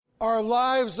Our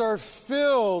lives are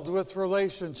filled with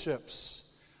relationships.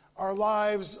 Our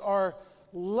lives are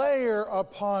layer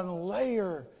upon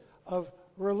layer of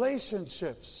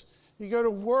relationships. You go to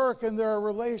work and there are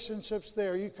relationships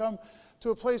there. You come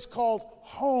to a place called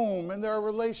home and there are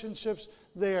relationships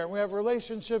there. We have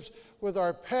relationships with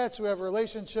our pets. We have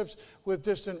relationships with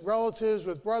distant relatives,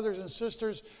 with brothers and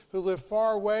sisters who live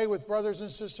far away, with brothers and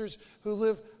sisters who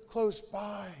live close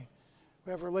by.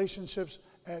 We have relationships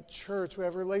at church. We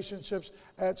have relationships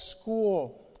at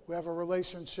school. We have a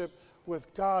relationship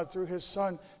with God through His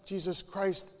Son, Jesus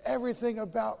Christ. Everything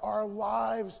about our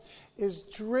lives is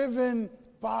driven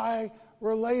by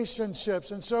relationships.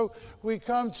 And so we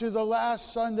come to the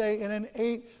last Sunday in an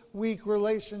 8-week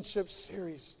relationship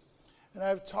series. And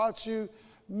I've taught you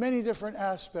many different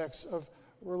aspects of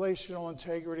relational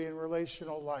integrity and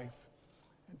relational life.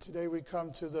 And today we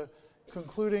come to the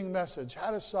concluding message,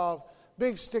 how to solve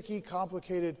big, sticky,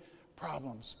 complicated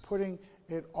problems, putting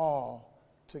it all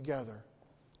together.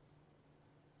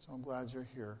 So I'm glad you're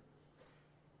here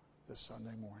this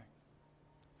Sunday morning.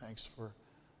 Thanks for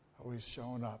always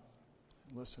showing up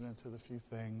and listening to the few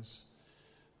things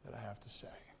that I have to say.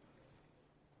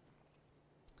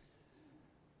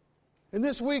 In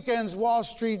this weekend's Wall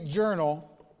Street Journal,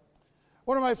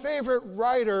 one of my favorite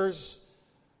writers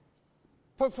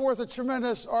put forth a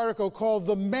tremendous article called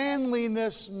The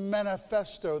Manliness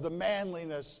Manifesto. The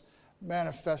Manliness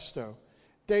Manifesto.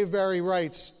 Dave Barry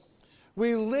writes,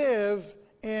 "We live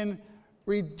in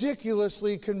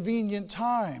ridiculously convenient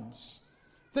times.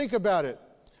 Think about it.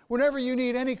 Whenever you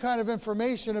need any kind of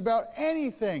information about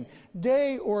anything,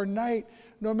 day or night,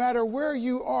 no matter where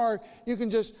you are, you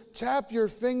can just tap your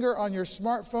finger on your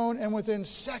smartphone and within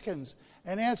seconds,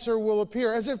 an answer will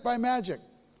appear as if by magic.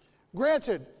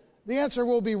 Granted, the answer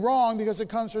will be wrong because it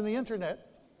comes from the internet,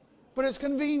 but it's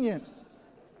convenient.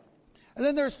 And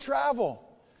then there's travel.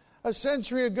 A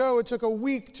century ago, it took a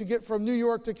week to get from New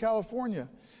York to California.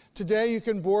 Today, you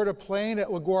can board a plane at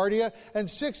LaGuardia, and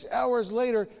 6 hours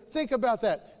later, think about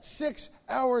that, 6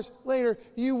 hours later,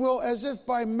 you will, as if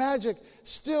by magic,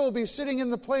 still be sitting in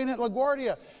the plane at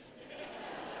LaGuardia.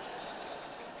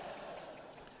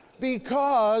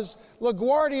 Because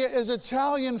LaGuardia is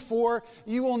Italian for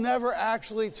you will never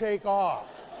actually take off.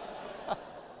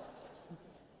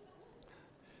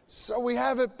 So we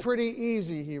have it pretty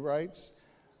easy, he writes,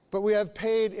 but we have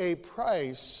paid a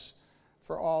price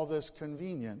for all this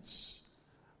convenience.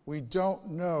 We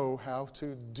don't know how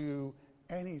to do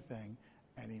anything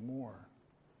anymore.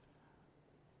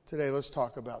 Today, let's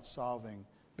talk about solving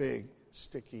big,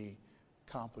 sticky,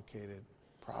 complicated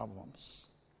problems.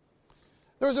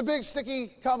 There was a big, sticky,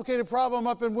 complicated problem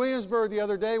up in Williamsburg the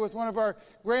other day with one of our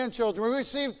grandchildren. We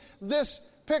received this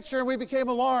picture and we became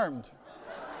alarmed.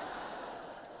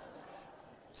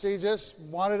 She just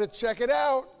wanted to check it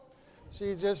out.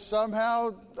 She just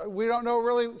somehow, we don't know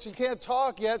really, she can't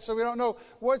talk yet, so we don't know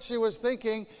what she was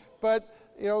thinking. But,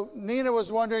 Nina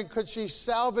was wondering, could she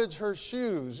salvage her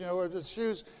shoes? Are the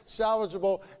shoes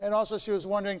salvageable? And also she was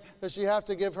wondering, does she have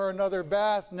to give her another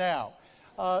bath now?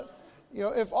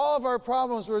 If all of our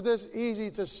problems were this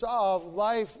easy to solve,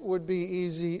 life would be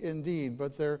easy indeed.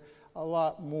 But they're a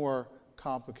lot more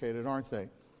complicated, aren't they?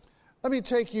 Let me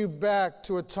take you back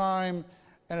to a time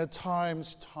and a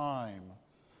time's time.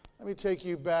 Let me take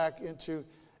you back into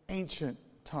ancient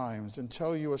times and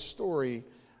tell you a story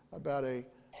about a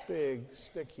big,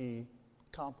 sticky,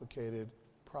 complicated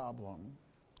problem.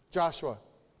 Joshua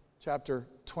chapter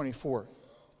 24.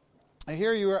 And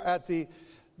here you are at the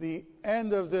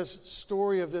end of this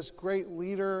story of this great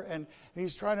leader, and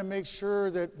he's trying to make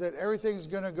sure that everything's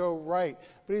going to go right.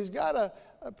 But he's got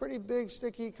a pretty big,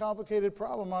 sticky, complicated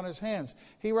problem on his hands.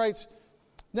 He writes,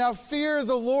 "Now fear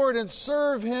the Lord and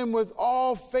serve Him with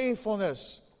all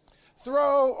faithfulness.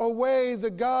 Throw away the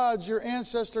gods your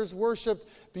ancestors worshipped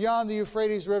beyond the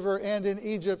Euphrates River and in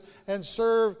Egypt, and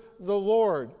serve the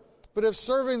Lord. But if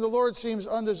serving the Lord seems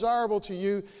undesirable to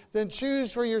you, then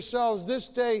choose for yourselves this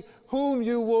day whom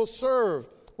you will serve,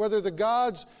 whether the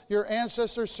gods your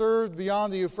ancestors served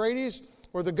beyond the Euphrates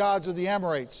or the gods of the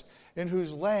Amorites, in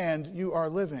whose land you are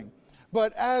living.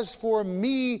 But as for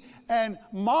me and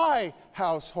my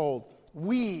household,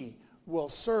 we will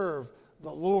serve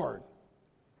the Lord."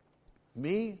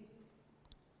 Me,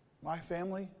 my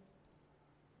family,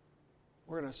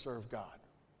 we're going to serve God.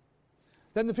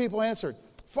 Then the people answered,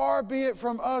 "Far be it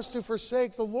from us to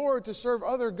forsake the Lord to serve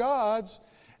other gods.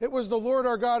 It was the Lord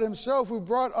our God Himself who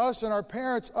brought us and our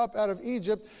parents up out of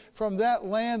Egypt from that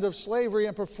land of slavery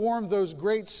and performed those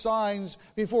great signs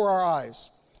before our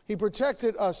eyes. He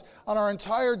protected us on our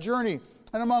entire journey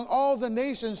and among all the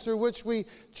nations through which we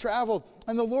traveled.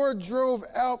 And the Lord drove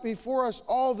out before us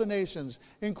all the nations,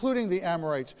 including the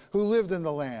Amorites, who lived in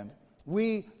the land.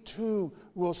 We too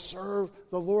will serve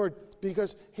the Lord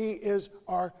because he is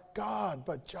our God.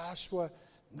 But Joshua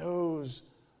knows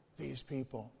these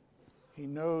people. He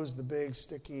knows the big,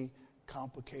 sticky,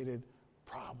 complicated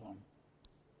problem.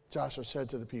 Joshua said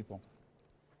to the people,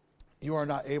 you are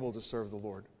not able to serve the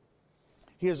Lord.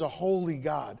 He is a holy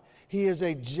God. He is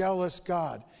a jealous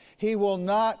God. He will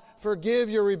not forgive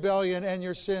your rebellion and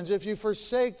your sins. If you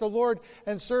forsake the Lord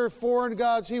and serve foreign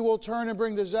gods, he will turn and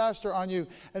bring disaster on you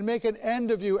and make an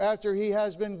end of you after he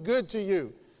has been good to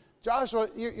you. Joshua,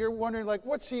 you're wondering, like,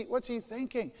 what's he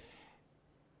thinking?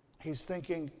 He's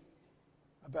thinking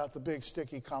about the big,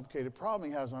 sticky, complicated problem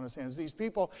he has on his hands. These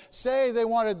people say they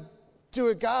want to do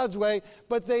it God's way,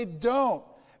 but they don't.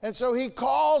 And so he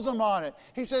calls them on it.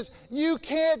 He says, you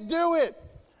can't do it.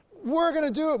 We're going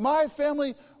to do it. My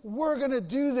family, we're going to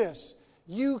do this.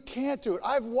 You can't do it.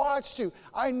 I've watched you.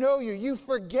 I know you. You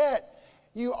forget.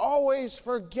 You always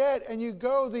forget, and you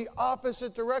go the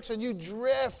opposite direction. You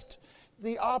drift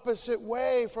the opposite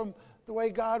way from the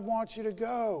way God wants you to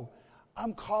go.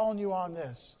 I'm calling you on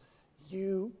this.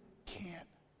 You can't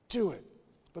do it.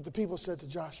 But the people said to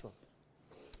Joshua,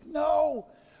 no,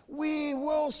 we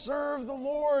will serve the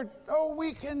Lord. Oh,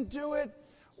 we can do it.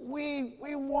 We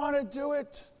want to do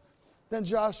it. Then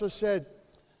Joshua said,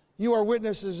 you are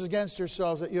witnesses against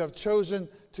yourselves that you have chosen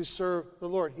to serve the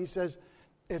Lord. He says,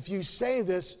 if you say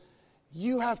this,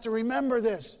 you have to remember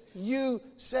this. You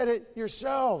said it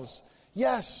yourselves.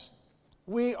 Yes,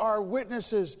 we are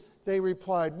witnesses, they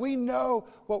replied. We know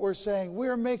what we're saying.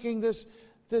 We're making this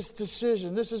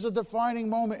decision. This is a defining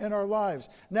moment in our lives.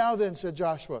 Now then, said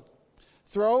Joshua,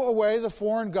 throw away the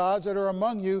foreign gods that are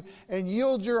among you and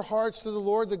yield your hearts to the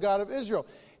Lord, the God of Israel.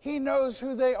 He knows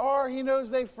who they are. He knows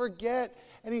they forget.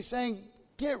 And he's saying,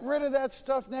 get rid of that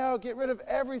stuff now. Get rid of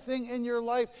everything in your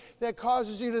life that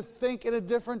causes you to think in a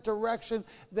different direction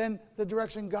than the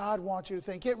direction God wants you to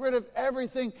think. Get rid of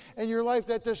everything in your life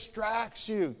that distracts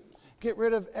you. Get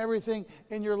rid of everything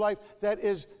in your life that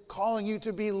is calling you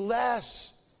to be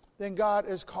less than God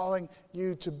is calling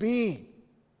you to be.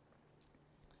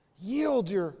 Yield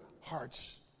your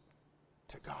hearts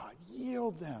to God.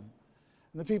 Yield them.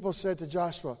 And the people said to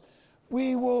Joshua,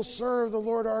 we will serve the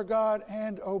Lord our God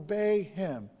and obey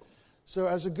him. So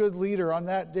as a good leader on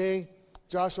that day,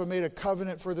 Joshua made a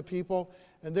covenant for the people.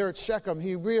 And there at Shechem,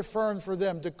 he reaffirmed for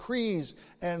them decrees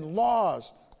and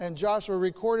laws. And Joshua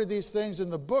recorded these things in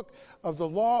the book of the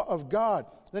law of God.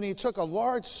 Then he took a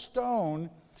large stone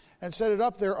and set it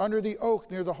up there under the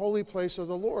oak near the holy place of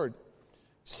the Lord.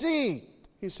 See,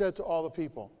 he said to all the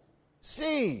people,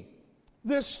 see,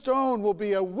 this stone will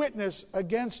be a witness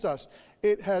against us.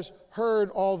 It has heard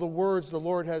all the words the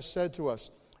Lord has said to us.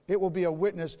 It will be a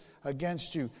witness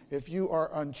against you if you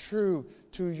are untrue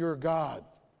to your God.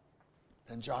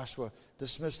 Then Joshua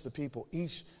dismissed the people,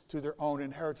 each to their own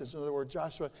inheritance. In other words,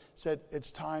 Joshua said,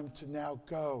 it's time to now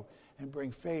go and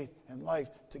bring faith and life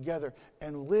together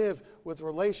and live with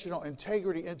relational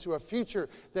integrity into a future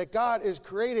that God is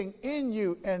creating in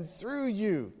you and through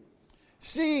you.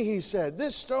 See, he said,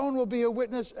 this stone will be a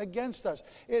witness against us.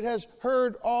 It has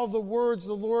heard all the words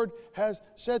the Lord has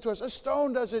said to us. A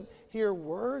stone doesn't hear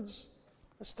words.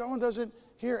 A stone doesn't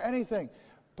hear anything.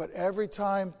 But every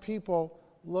time people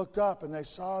looked up and they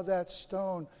saw that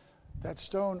stone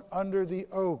under the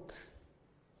oak,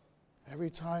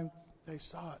 every time they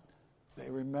saw it,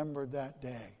 they remembered that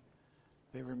day.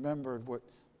 They remembered what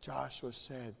Joshua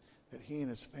said, that he and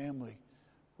his family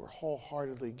were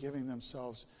wholeheartedly giving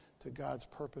themselves to God's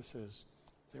purposes.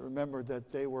 They remembered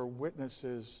that they were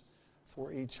witnesses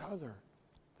for each other.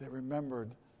 They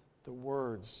remembered the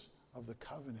words of the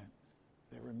covenant.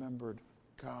 They remembered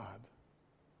God.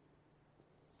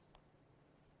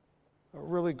 A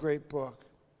really great book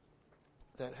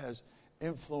that has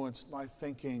influenced my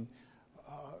thinking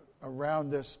around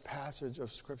this passage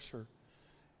of Scripture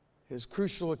is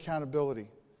Crucial Accountability: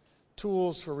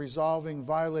 Tools for Resolving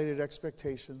Violated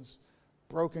Expectations,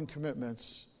 Broken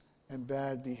Commitments, and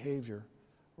Bad Behavior.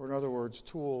 Or in other words,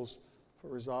 tools for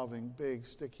resolving big,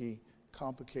 sticky,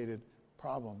 complicated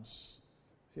problems.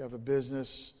 If you have a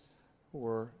business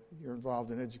or you're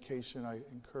involved in education, I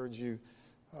encourage you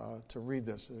to read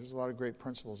this. There's a lot of great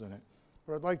principles in it.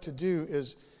 What I'd like to do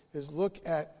is look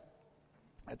at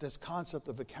this concept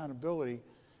of accountability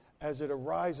as it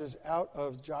arises out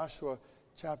of Joshua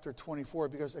chapter 24,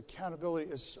 because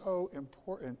accountability is so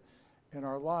important in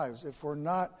our lives. If we're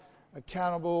not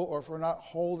accountable, or if we're not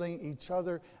holding each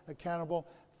other accountable,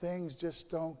 things just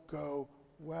don't go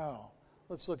well.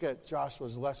 Let's look at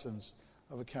Joshua's lessons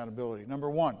of accountability. Number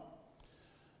one,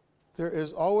 there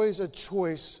is always a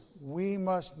choice we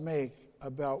must make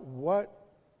about what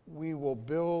we will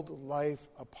build life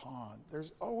upon.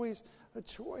 There's always a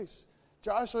choice.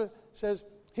 Joshua says,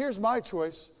 here's my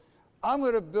choice. I'm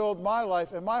going to build my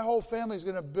life, and my whole family is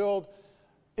going to build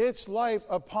its life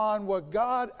upon what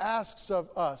God asks of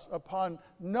us, upon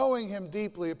knowing Him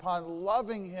deeply, upon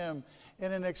loving Him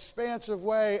in an expansive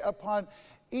way, upon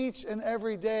each and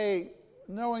every day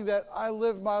knowing that I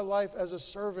live my life as a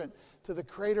servant to the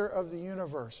Creator of the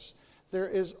universe. There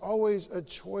is always a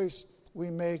choice we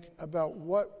make about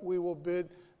what we will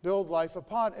build life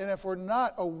upon. And if we're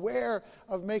not aware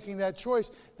of making that choice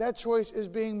is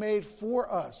being made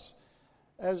for us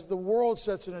as the world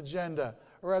sets an agenda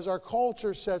or as our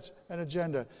culture sets an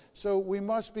agenda. So we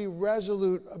must be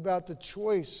resolute about the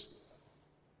choice.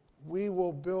 We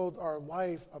will build our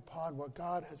life upon what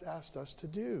God has asked us to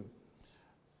do.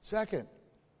 Second,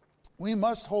 we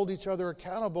must hold each other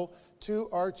accountable to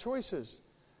our choices.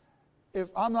 If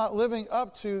I'm not living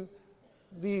up to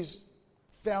these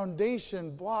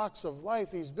foundation blocks of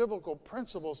life, these biblical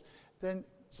principles, then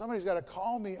somebody's got to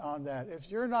call me on that.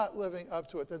 If you're not living up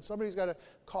to it, then somebody's got to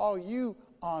call you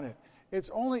on it. It's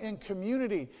only in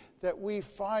community that we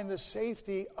find the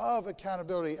safety of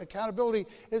accountability. Accountability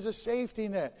is a safety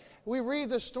net. We read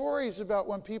the stories about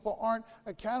when people aren't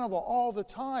accountable all the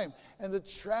time and the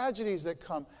tragedies that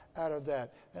come out of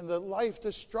that and the life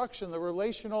destruction, the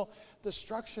relational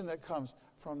destruction that comes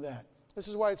from that. This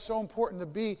is why it's so important to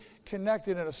be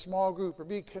connected in a small group or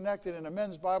be connected in a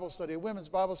men's Bible study, a women's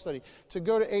Bible study, to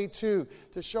go to A2,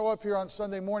 to show up here on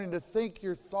Sunday morning, to think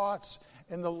your thoughts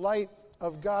in the light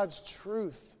of God's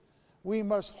truth. We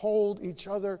must hold each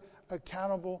other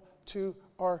accountable to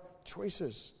our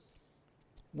choices.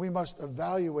 We must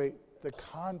evaluate the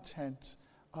content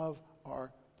of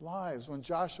our lives. When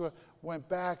Joshua went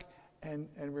back and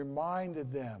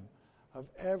reminded them of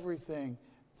everything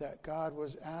that God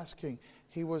was asking,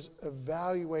 he was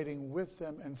evaluating with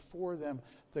them and for them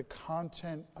the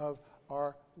content of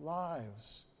our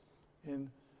lives.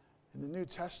 In the New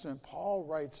Testament, Paul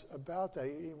writes about that.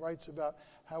 He writes about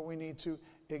how we need to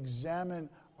examine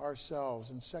ourselves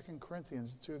in 2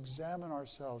 Corinthians, to examine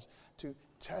ourselves, to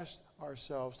test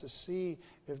ourselves, to see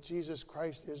if Jesus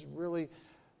Christ is really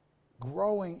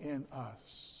growing in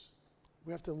us.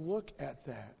 We have to look at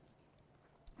that.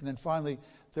 And then finally,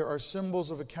 there are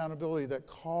symbols of accountability that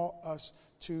call us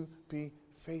to be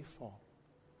faithful.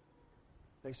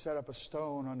 They set up a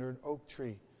stone under an oak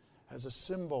tree as a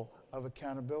symbol of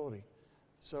accountability.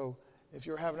 So if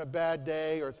you're having a bad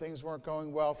day or things weren't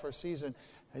going well for a season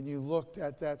and you looked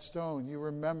at that stone, you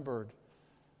remembered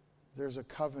there's a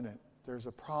covenant, there's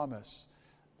a promise,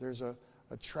 there's a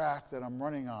track that I'm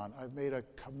running on. I've made a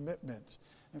commitment.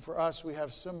 And for us, we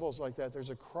have symbols like that. There's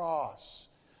a cross.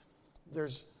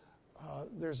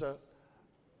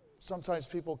 Sometimes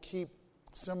people keep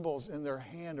symbols in their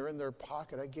hand or in their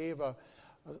pocket. I gave a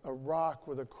rock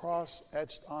with a cross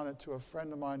etched on it to a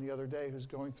friend of mine the other day who's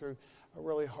going through a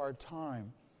really hard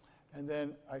time. And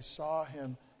then I saw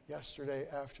him yesterday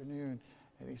afternoon,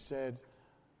 and he said,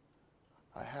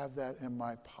 I have that in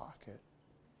my pocket.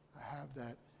 I have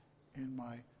that in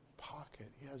my pocket.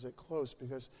 He has it close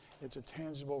because it's a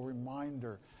tangible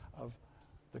reminder of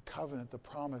the covenant, the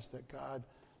promise that God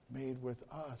made with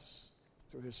us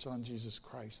through His Son, Jesus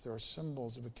Christ. There are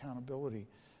symbols of accountability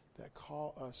that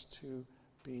call us to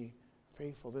be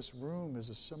faithful. This room is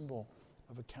a symbol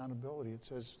of accountability. It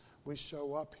says we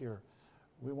show up here.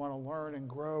 We want to learn and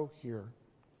grow here.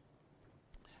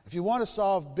 If you want to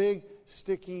solve big,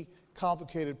 sticky,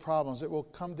 complicated problems, it will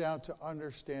come down to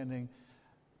understanding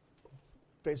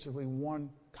basically one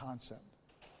concept.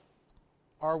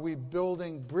 Are we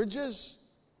building bridges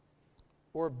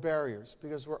or barriers?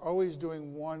 Because we're always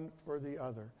doing one or the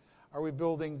other. Are we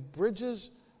building bridges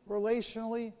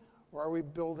relationally, or are we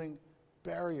building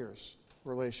barriers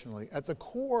relationally? At the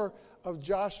core of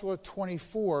Joshua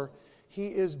 24, he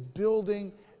is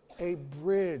building a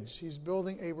bridge. He's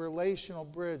building a relational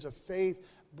bridge, a faith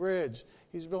bridge.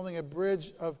 He's building a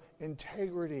bridge of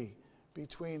integrity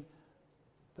between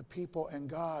the people and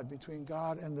God, between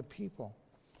God and the people.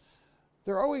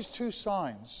 There are always two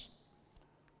signs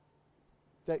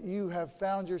that you have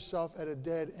found yourself at a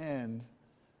dead end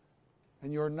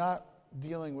and you're not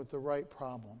dealing with the right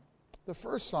problem. The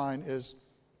first sign is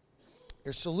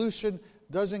your solution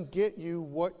doesn't get you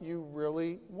what you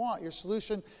really want. Your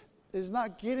solution is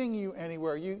not getting you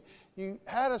anywhere. You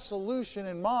had a solution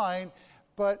in mind,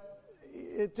 but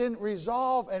it didn't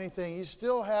resolve anything. You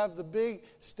still have the big,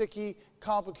 sticky,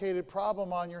 complicated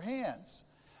problem on your hands.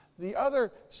 The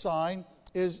other sign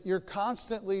is you're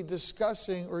constantly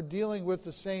discussing or dealing with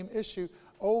the same issue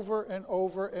over and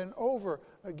over and over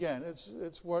again.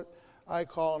 It's what I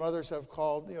call, and others have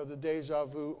called, the deja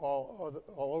vu all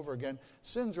over again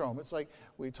syndrome. It's like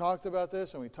we talked about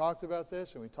this, and we talked about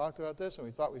this, and we talked about this, and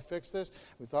we thought we fixed this,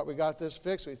 we thought we got this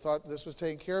fixed, we thought this was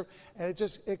taken care of, and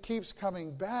it keeps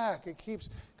coming back. It keeps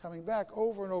coming back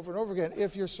over and over and over again.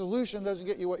 If your solution doesn't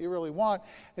get you what you really want,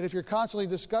 and if you're constantly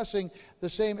discussing the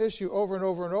same issue over and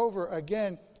over and over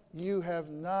again, you have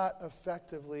not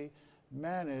effectively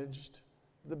managed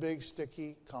the big,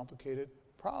 sticky, complicated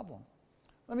problem.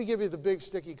 Let me give you the big,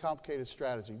 sticky, complicated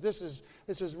strategy. This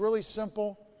is really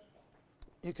simple.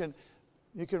 You can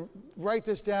write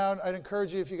this down. I'd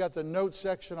encourage you, if you got the notes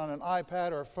section on an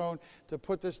iPad or a phone, to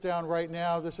put this down right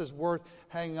now. This is worth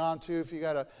hanging on to. If you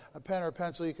got a pen or a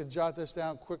pencil, you can jot this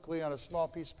down quickly on a small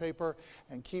piece of paper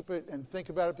and keep it and think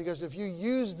about it. Because if you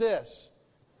use this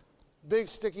big,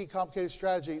 sticky, complicated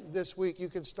strategy this week, you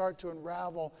can start to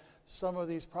unravel some of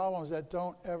these problems that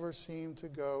don't ever seem to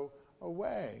go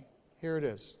away. Here it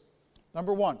is.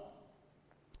 Number one,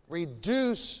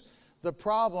 reduce the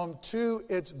problem to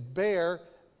its bare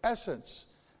essence.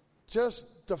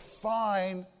 Just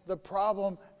define the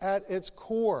problem at its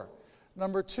core.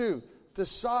 Number two,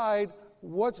 decide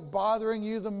what's bothering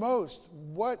you the most.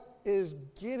 What is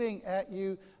getting at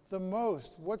you the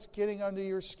most? What's getting under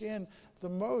your skin the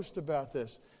most about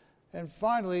this? And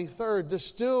finally, third,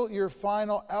 distill your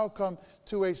final outcome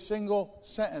to a single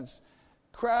sentence.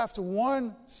 Craft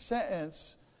one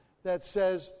sentence that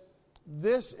says,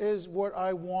 this is what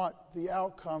I want the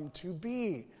outcome to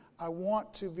be. I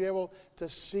want to be able to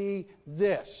see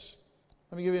this.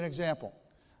 Let me give you an example.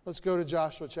 Let's go to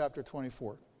Joshua chapter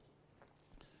 24.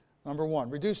 Number one,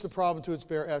 reduce the problem to its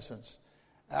bare essence.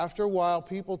 After a while,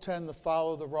 people tend to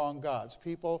follow the wrong gods.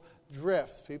 People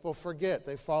drift. People forget.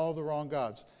 They follow the wrong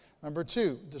gods. Number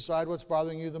two, decide what's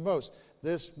bothering you the most.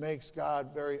 This makes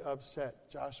God very upset.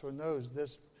 Joshua knows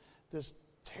this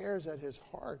tears at his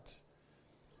heart.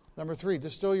 Number three,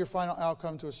 distill your final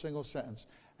outcome to a single sentence.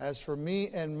 As for me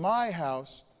and my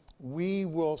house, we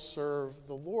will serve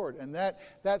the Lord. And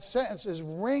that sentence is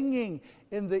ringing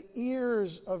in the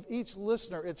ears of each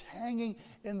listener. It's hanging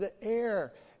in the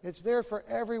air. It's there for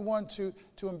everyone to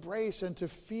embrace and to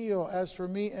feel. As for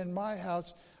me and my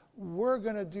house, we're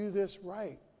going to do this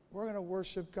right. We're going to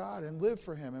worship God and live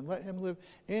for Him and let Him live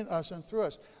in us and through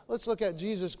us. Let's look at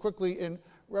Jesus quickly in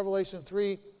Revelation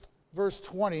 3, verse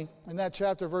 20. In that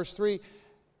chapter, verse 3,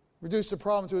 reduce the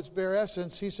problem to its bare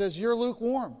essence. He says, you're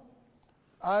lukewarm.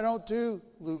 I don't do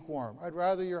lukewarm. I'd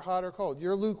rather you're hot or cold.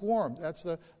 You're lukewarm. That's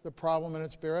the problem in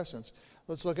its bare essence.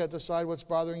 Let's look at decide what's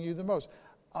bothering you the most.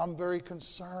 I'm very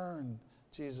concerned,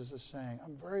 Jesus is saying.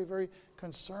 I'm very, very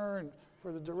concerned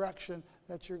for the direction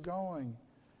that you're going.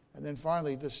 And then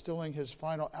finally, distilling his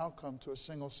final outcome to a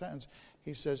single sentence,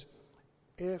 he says,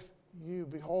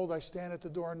 behold, I stand at the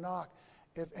door and knock.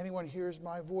 If anyone hears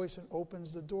my voice and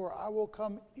opens the door, I will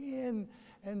come in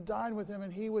and dine with him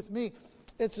and he with me.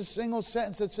 It's a single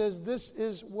sentence that says this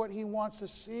is what he wants to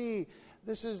see.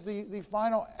 This is the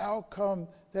final outcome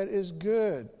that is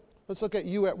good. Let's look at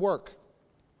you at work.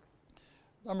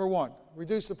 Number one,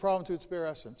 reduce the problem to its bare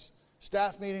essence.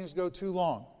 Staff meetings go too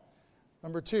long.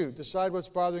 Number two, decide what's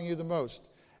bothering you the most.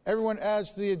 Everyone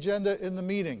adds to the agenda in the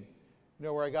meeting. You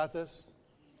know where I got this?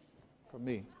 From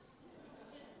me.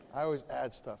 I always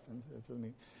add stuff into the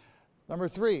meeting. Number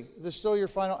three, distill your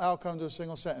final outcome to a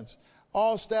single sentence.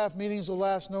 All staff meetings will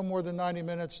last no more than 90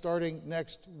 minutes starting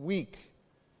next week.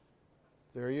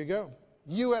 There you go.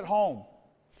 You at home,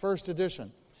 first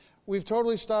edition. We've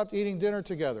totally stopped eating dinner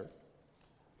together.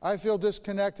 I feel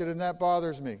disconnected and that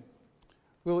bothers me.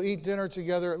 We'll eat dinner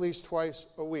together at least twice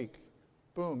a week.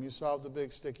 Boom, you solved a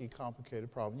big, sticky,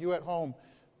 complicated problem. You at home,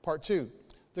 part two.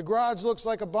 The garage looks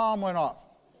like a bomb went off.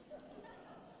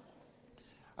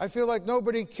 I feel like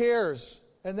nobody cares,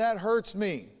 and that hurts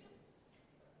me.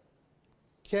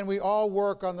 Can we all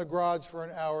work on the garage for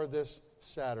an hour this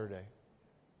Saturday?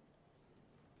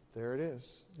 There it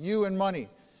is. You and money.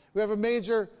 We have a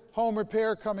major home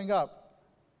repair coming up.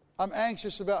 I'm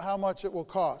anxious about how much it will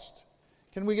cost.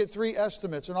 Can we get 3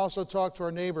 estimates and also talk to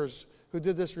our neighbors who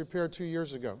did this repair 2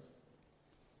 years ago?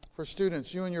 For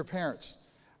students, you and your parents.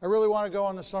 I really want to go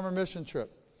on the summer mission trip.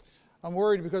 I'm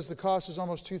worried because the cost is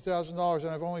almost $2,000 and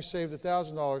I've only saved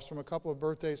 $1,000 from a couple of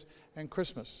birthdays and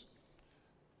Christmas.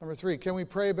 Number 3, can we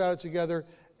pray about it together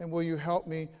and will you help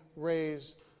me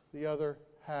raise the other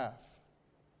half?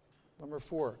 Number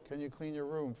 4, can you clean your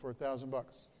room for $1,000?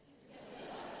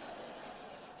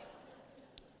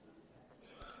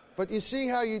 But you see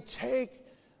how you take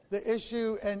the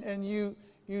issue and you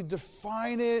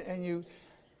define it and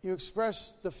You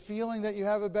express the feeling that you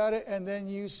have about it, and then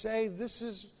you say, this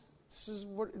is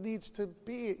what it needs to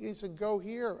be. It needs to go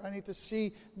here. I need to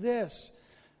see this.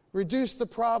 Reduce the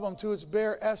problem to its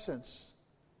bare essence.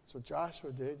 That's what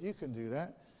Joshua did. You can do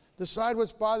that. Decide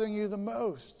what's bothering you the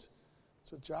most.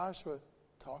 That's what Joshua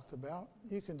talked about.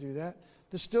 You can do that.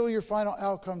 Distill your final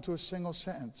outcome to a single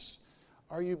sentence.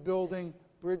 Are you building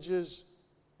bridges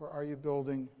or are you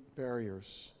building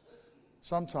barriers?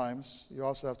 Sometimes you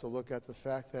also have to look at the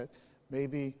fact that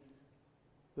maybe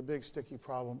the big sticky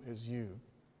problem is you.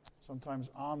 Sometimes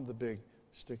I'm the big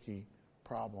sticky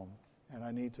problem, and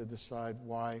I need to decide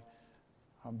why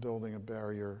I'm building a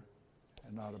barrier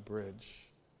and not a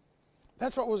bridge.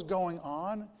 That's what was going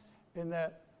on in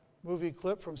that movie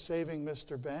clip from Saving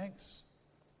Mr. Banks.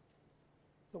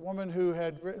 The woman who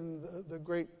had written the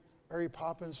great Mary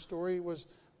Poppins story was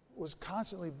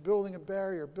constantly building a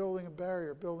barrier, building a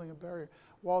barrier, building a barrier.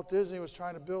 Walt Disney was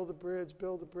trying to build a bridge,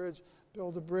 build a bridge,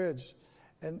 build a bridge.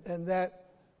 And that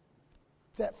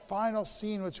final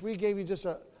scene, which we gave you just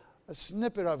a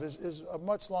snippet of, is a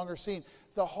much longer scene.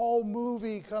 The whole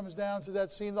movie comes down to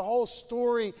that scene. The whole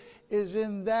story is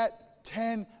in that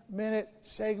 10-minute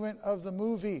segment of the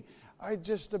movie. I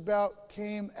just about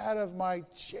came out of my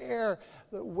chair.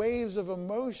 The waves of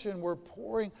emotion were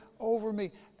pouring over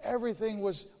me. Everything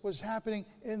was happening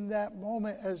in that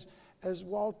moment as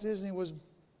Walt Disney was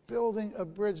building a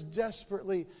bridge,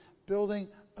 desperately building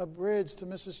a bridge to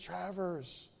Mrs.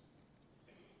 Travers.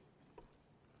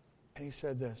 And he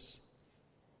said this: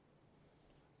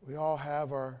 we all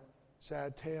have our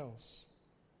sad tales,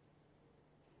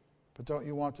 but don't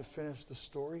you want to finish the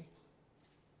story?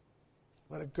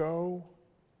 Let it go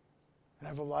and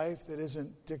have a life that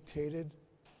isn't dictated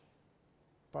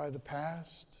by the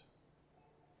past.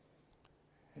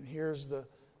 And here's the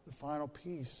final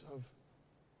piece of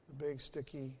the big,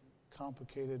 sticky,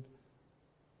 complicated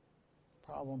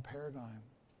problem paradigm.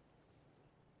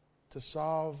 To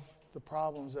solve the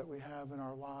problems that we have in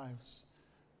our lives,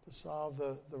 to solve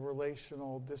the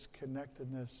relational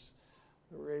disconnectedness,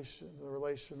 the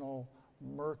relational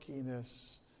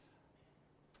murkiness,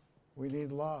 we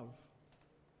need love.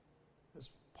 As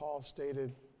Paul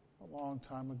stated a long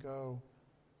time ago,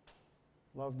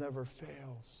 love never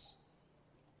fails.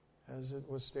 As it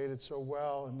was stated so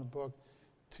well in the book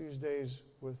Tuesdays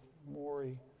with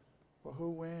Morrie, well,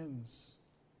 who wins?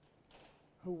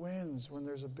 Who wins when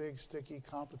there's a big, sticky,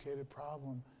 complicated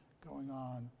problem going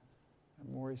on? And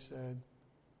Morrie said,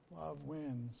 love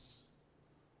wins.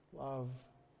 Love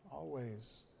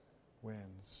always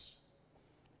wins.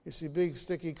 You see, big,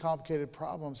 sticky, complicated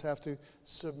problems have to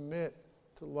submit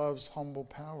to love's humble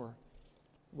power.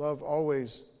 Love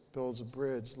always builds a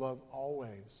bridge. Love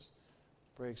always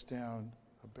breaks down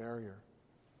a barrier.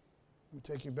 Let me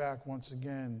take you back once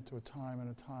again to a time and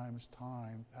a time's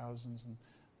time, thousands and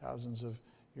thousands of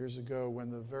years ago, when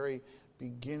the very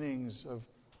beginnings of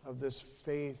this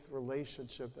faith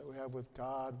relationship that we have with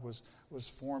God was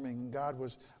forming. God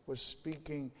was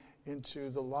speaking into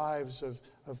the lives of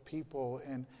people,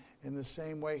 and in the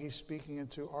same way He's speaking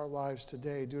into our lives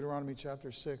today. Deuteronomy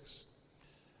chapter 6,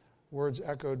 words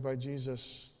echoed by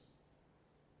Jesus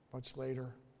much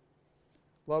later.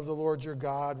 Love the Lord your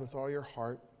God with all your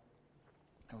heart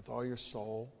and with all your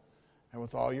soul and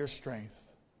with all your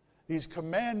strength. These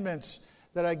commandments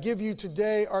that I give you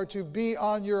today are to be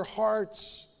on your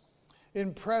hearts.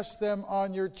 Impress them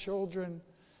on your children.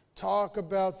 Talk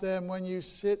about them when you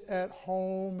sit at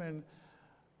home and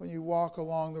when you walk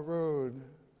along the road.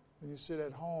 When you sit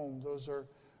at home, those are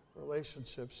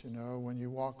relationships, you know. When you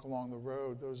walk along the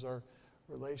road, those are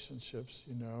relationships,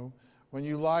 you know. When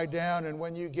you lie down and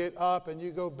when you get up and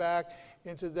you go back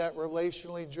into that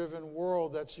relationally driven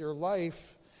world that's your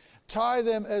life, tie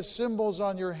them as symbols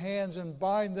on your hands and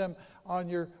bind them on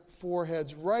your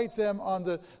foreheads. Write them on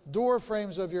the door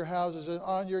frames of your houses and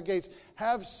on your gates.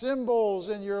 Have symbols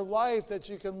in your life that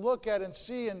you can look at and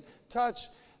see and touch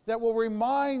that will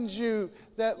remind you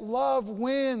that love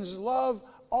wins. Love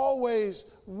always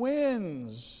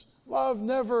wins. Love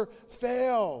never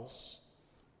fails.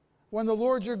 When the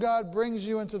Lord your God brings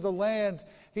you into the land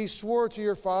He swore to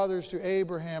your fathers, to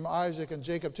Abraham, Isaac, and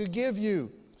Jacob, to give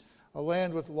you, a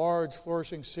land with large,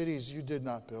 flourishing cities you did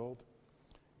not build,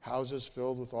 houses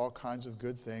filled with all kinds of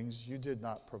good things you did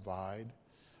not provide,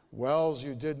 wells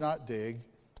you did not dig,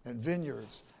 and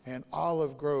vineyards and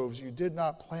olive groves you did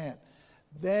not plant.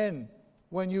 Then,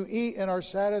 when you eat and are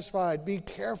satisfied, be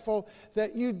careful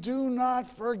that you do not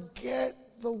forget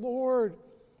the Lord.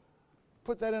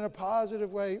 Put that in a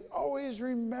positive way. Always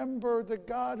remember the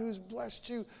God who's blessed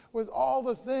you with all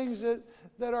the things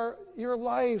that are your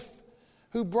life.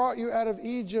 who brought you out of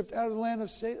Egypt, out of the land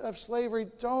of slavery.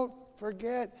 Don't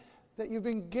forget that you've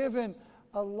been given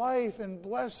a life, and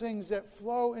blessings that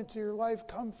flow into your life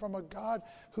come from a God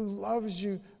who loves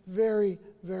you very,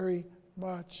 very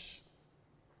much.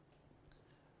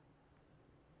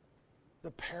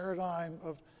 The paradigm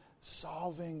of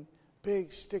solving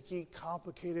big, sticky,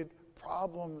 complicated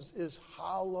problems is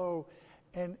hollow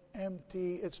and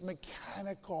empty. It's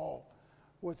mechanical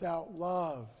without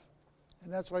love.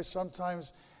 And that's why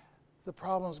sometimes the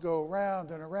problems go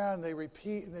around and around. They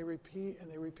repeat and they repeat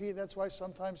and they repeat. That's why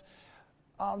sometimes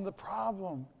I'm the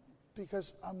problem,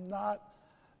 because I'm not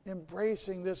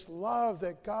embracing this love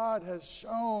that God has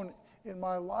shown in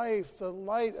my life, the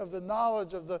light of the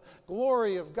knowledge of the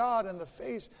glory of God in the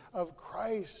face of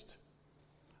Christ.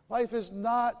 Life is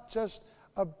not just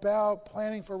about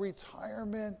planning for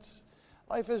retirement.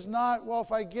 Life is not, well,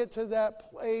 if I get to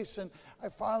that place and I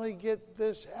finally get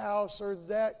this house or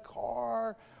that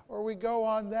car, or we go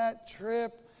on that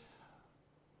trip.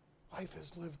 Life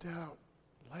is lived out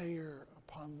layer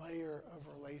upon layer of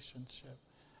relationship,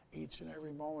 each and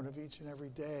every moment of each and every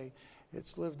day.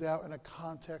 It's lived out in a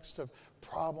context of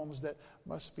problems that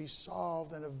must be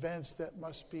solved and events that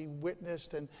must be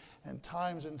witnessed and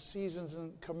times and seasons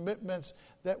and commitments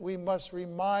that we must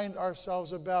remind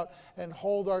ourselves about and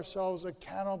hold ourselves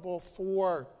accountable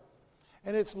for.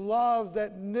 And it's love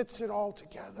that knits it all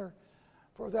together.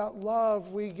 For without love,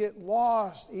 we get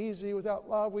lost easy. Without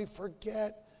love, we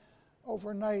forget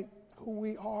overnight who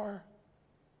we are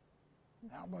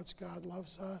and how much God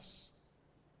loves us.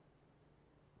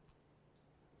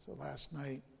 So last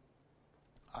night,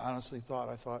 I honestly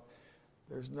thought,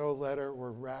 there's no letter.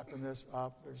 We're wrapping this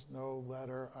up. There's no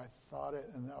letter. I thought it,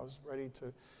 and I was ready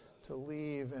to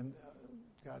leave. And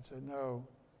God said, no,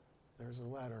 there's a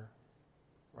letter.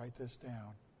 Write this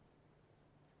down.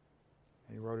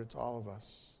 And he wrote it to all of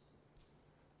us.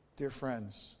 Dear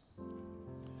friends,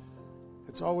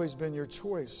 it's always been your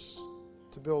choice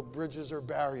to build bridges or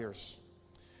barriers.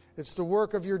 It's the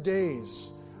work of your days.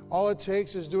 All it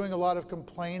takes is doing a lot of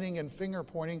complaining and finger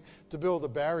pointing to build a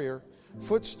barrier.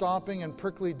 Foot stomping and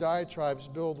prickly diatribes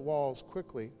build walls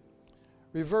quickly.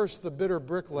 Reverse the bitter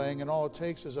bricklaying, and all it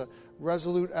takes is a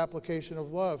resolute application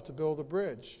of love to build a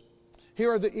bridge. Here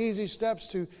are the easy steps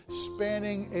to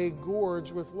spanning a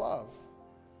gorge with love.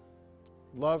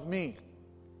 Love me.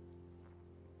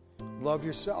 Love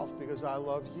yourself because I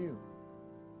love you.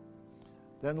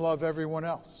 Then love everyone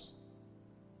else.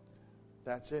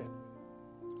 That's it.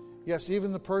 Yes,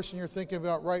 even the person you're thinking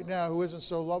about right now who isn't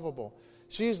so lovable,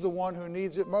 she's the one who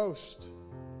needs it most.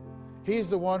 He's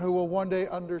the one who will one day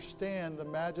understand the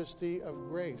majesty of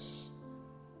grace.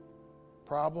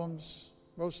 Problems,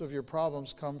 most of your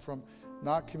problems come from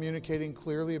not communicating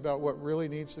clearly about what really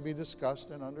needs to be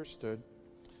discussed and understood.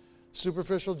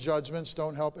 Superficial judgments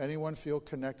don't help anyone feel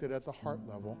connected at the heart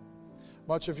level.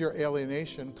 Much of your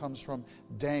alienation comes from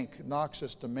dank,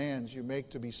 noxious demands you make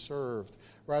to be served,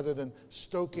 rather than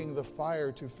stoking the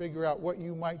fire to figure out what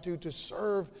you might do to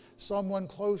serve someone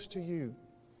close to you.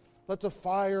 Let the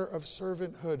fire of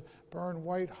servanthood burn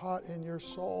white hot in your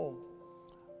soul.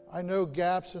 I know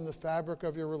gaps in the fabric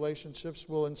of your relationships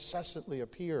will incessantly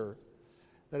appear.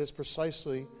 That is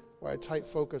precisely why a tight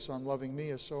focus on loving me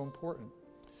is so important.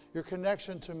 Your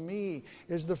connection to me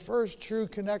is the first true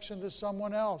connection to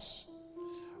someone else.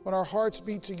 When our hearts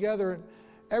beat together and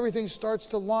everything starts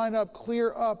to line up,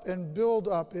 clear up, and build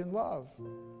up in love.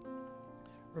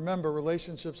 Remember,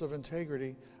 relationships of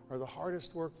integrity are the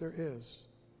hardest work there is.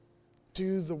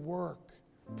 Do the work.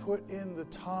 Put in the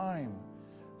time.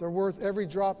 They're worth every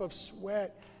drop of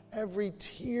sweat, every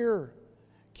tear.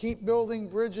 Keep building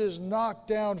bridges, knock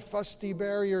down fusty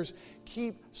barriers.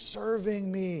 Keep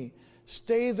serving me.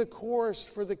 Stay the course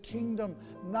for the kingdom,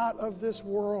 not of this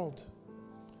world.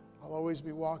 I'll always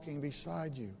be walking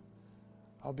beside you.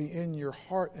 I'll be in your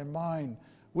heart and mind,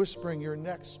 whispering your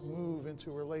next move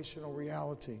into relational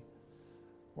reality.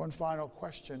 One final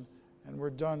question, and we're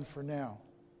done for now.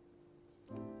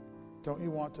 Don't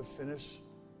you want to finish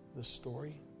the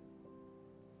story?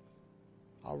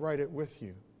 I'll write it with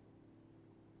you.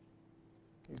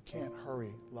 You can't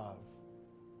hurry love.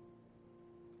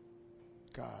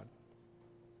 God.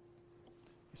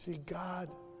 You see, God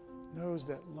knows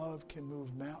that love can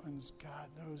move mountains. God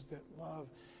knows that love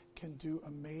can do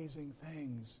amazing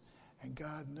things. And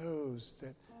God knows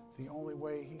that the only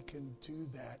way he can do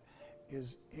that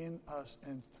is in us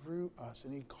and through us.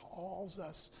 And he calls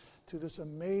us to this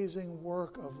amazing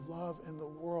work of love in the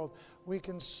world. We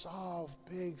can solve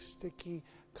big, sticky,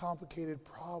 complicated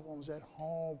problems at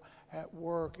home, at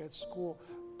work, at school,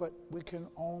 but we can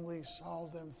only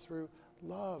solve them through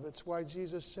love. It's why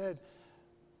Jesus said,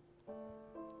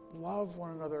 love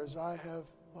one another as I have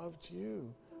loved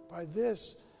you. By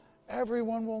this,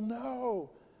 everyone will know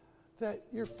that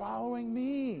you're following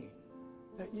me,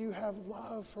 that you have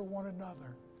love for one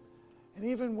another. And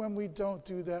even when we don't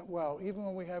do that well, even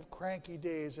when we have cranky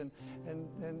days and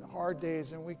hard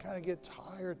days and we kind of get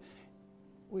tired,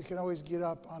 we can always get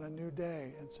up on a new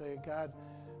day and say, God,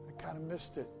 I kind of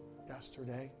missed it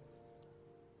yesterday,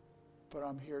 but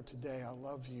I'm here today. I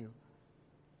love you.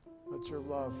 Let your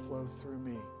love flow through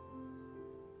me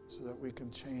so that we can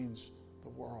change the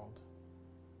world.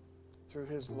 Through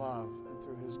his love and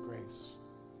through his grace,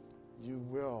 you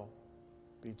will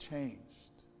be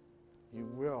changed. You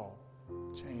will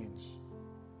change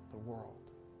the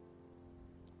world.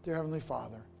 Dear Heavenly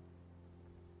Father,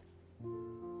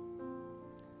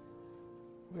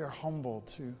 we are humbled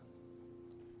to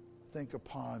think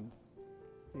upon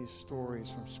these stories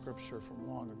from Scripture from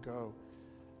long ago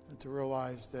and to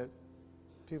realize that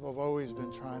people have always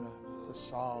been trying to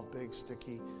solve big,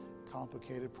 sticky,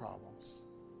 complicated problems.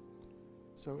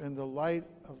 So in the light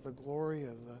of the glory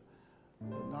of the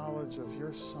knowledge of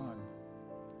your Son,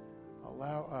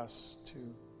 allow us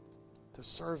to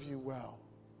serve you well.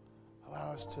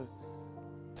 Allow us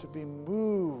to be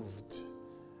moved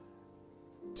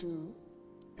to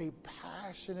a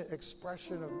passionate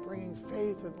expression of bringing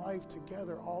faith and life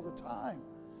together all the time.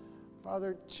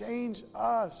 Father, change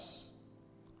us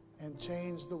and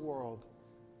change the world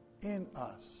in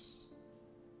us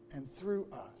and through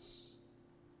us.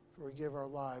 For we give our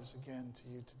lives again to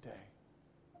you today.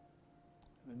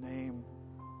 In the name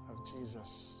of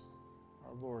Jesus,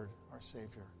 our Lord, our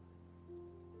Savior.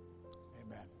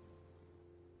 Amen.